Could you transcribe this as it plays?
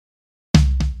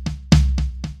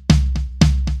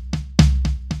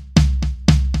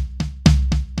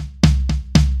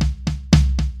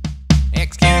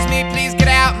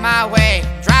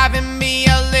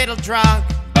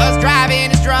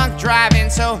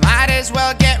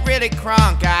really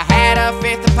crunk. I had a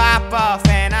fifth of pop-off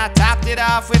and I topped it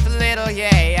off with a little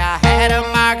yay. I had a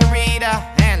margarita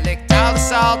and licked all the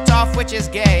salt off, which is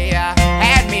gay. I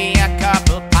had me a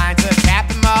couple pints of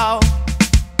Capimo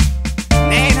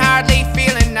and ain't hardly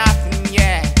feeling nothing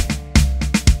yet.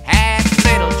 Had a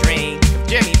little drink of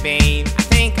Jimmy Beam. I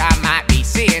think I might be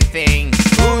seeing things.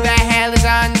 Who the hell is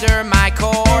under my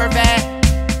Corvette?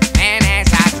 And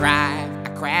as I drive, I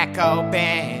crack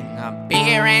open a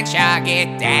beer and chug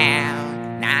it down,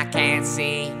 and I can't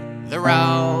see the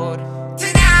road.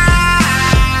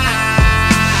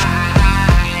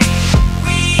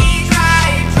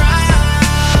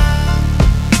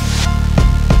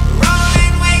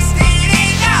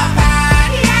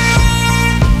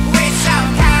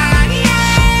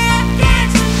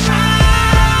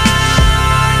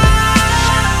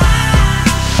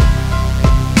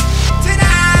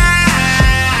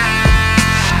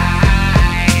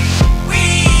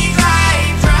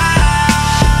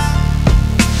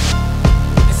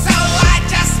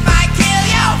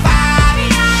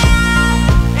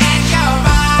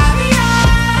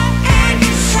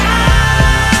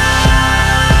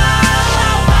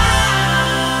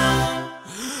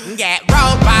 Get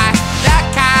rolled by the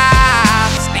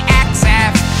cops, the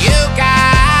XF you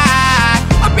got.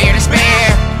 A beer to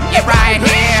spare, yeah, right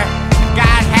here.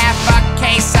 Got half a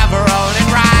case of Rolling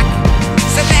Rock.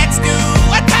 So let's do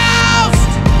a toast.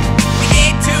 We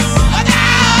did two of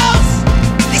those.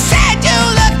 They said you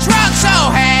look drunk, so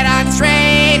head on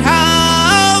straight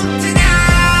home tonight.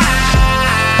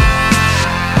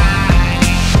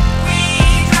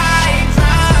 We drive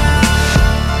drunk,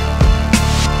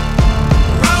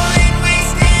 rolling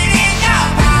wasted in the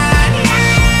patio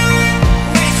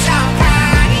with some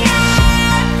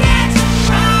cognac. Get to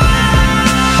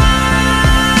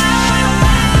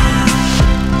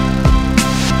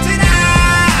tonight.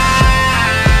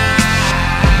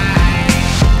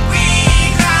 We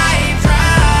drive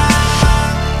drunk,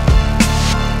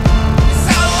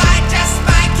 so I just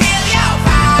might kill your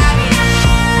Fabio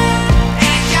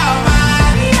and your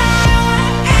Mario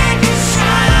and your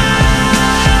son.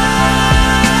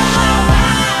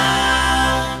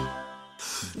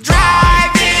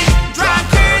 Driving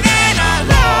drunker than a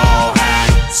lowhead,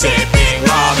 sipping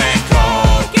rum and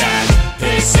coke and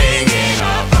pissing in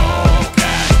a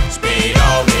pocket.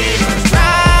 Speedometers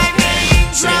driving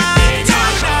drunk to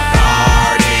the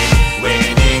party,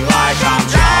 winning like I'm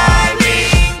Charlie,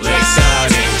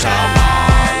 listening to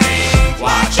Marley,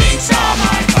 watching some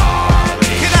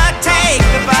iCarly. Could I take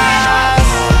the bus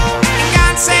and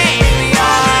gone safely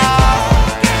off?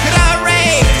 Could I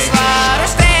rape the slut or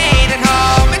stayed at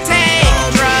home and take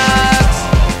drugs?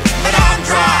 But I'm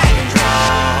driving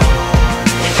drunk,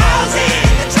 windows in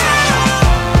the trunk,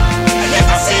 and if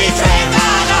I see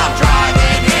Trayvon, I'm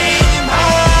driving him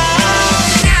home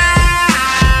tonight.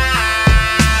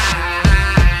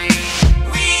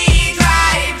 We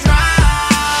drive drunk,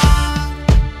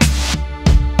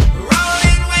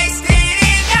 rolling wasted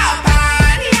in the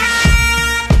patio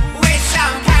with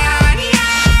some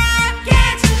cognac.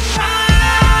 Get to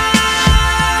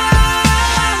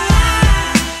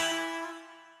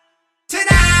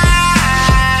tonight.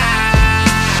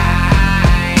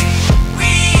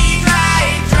 We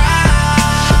drive drunk,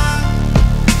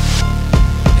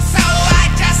 so I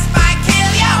just might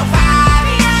kill your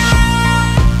Fabio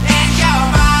and your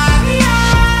Mario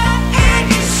and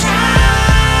your son.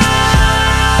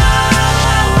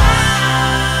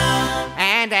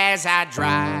 And as I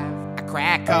drive, I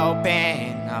crack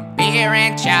open a beer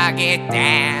and chug it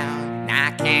down, and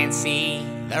I can't see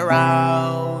the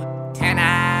road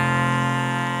tonight.